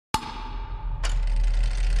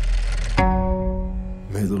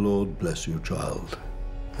May the Lord bless you, child,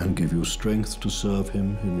 and give you strength to serve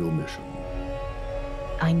him in your mission.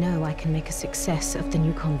 I know I can make a success of the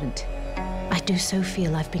new convent. I do so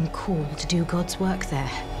feel I've been called to do God's work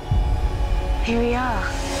there. Here we are.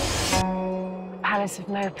 The Palace of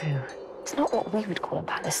Mopu. It's not what we would call a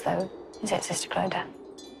palace, though, is it, Sister Clodagh?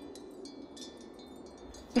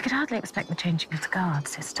 You could hardly expect the changing of the guard,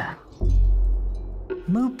 Sister.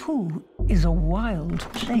 Mopu is a wild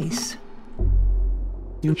place.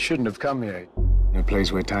 You shouldn't have come here. A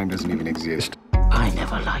place where time doesn't even exist. I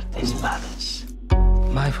never liked this palace.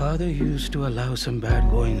 My father used to allow some bad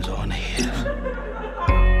goings on here.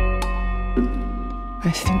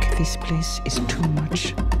 I think this place is too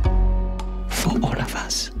much for all of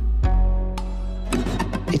us.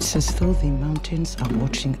 It's as though the mountains are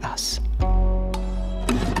watching us.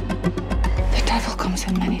 The devil comes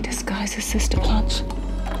in many disguises, Sister Blanche.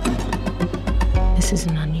 This is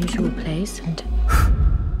an unusual place, and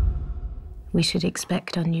we should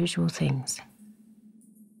expect unusual things.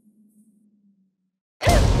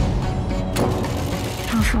 Our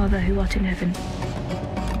Father who art in heaven,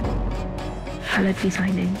 hallowed be thy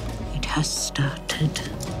name. It has started.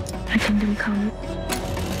 Thy kingdom come,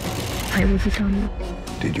 thy will be done,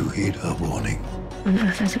 Did you heed her warning? on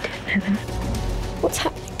earth as it is in heaven. What's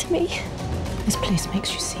happening to me? This place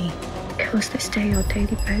makes you see. Give us this day our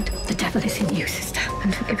daily bread. The devil is in you, sister.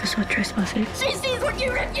 And forgive us our trespasses, She sees what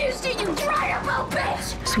you refuse to, you triable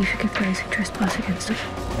bitch! as we forgive those who trespass against us.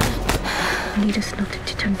 And lead us not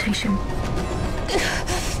into temptation,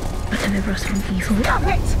 but deliver us from evil. Stop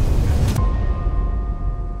it!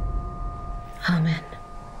 Amen.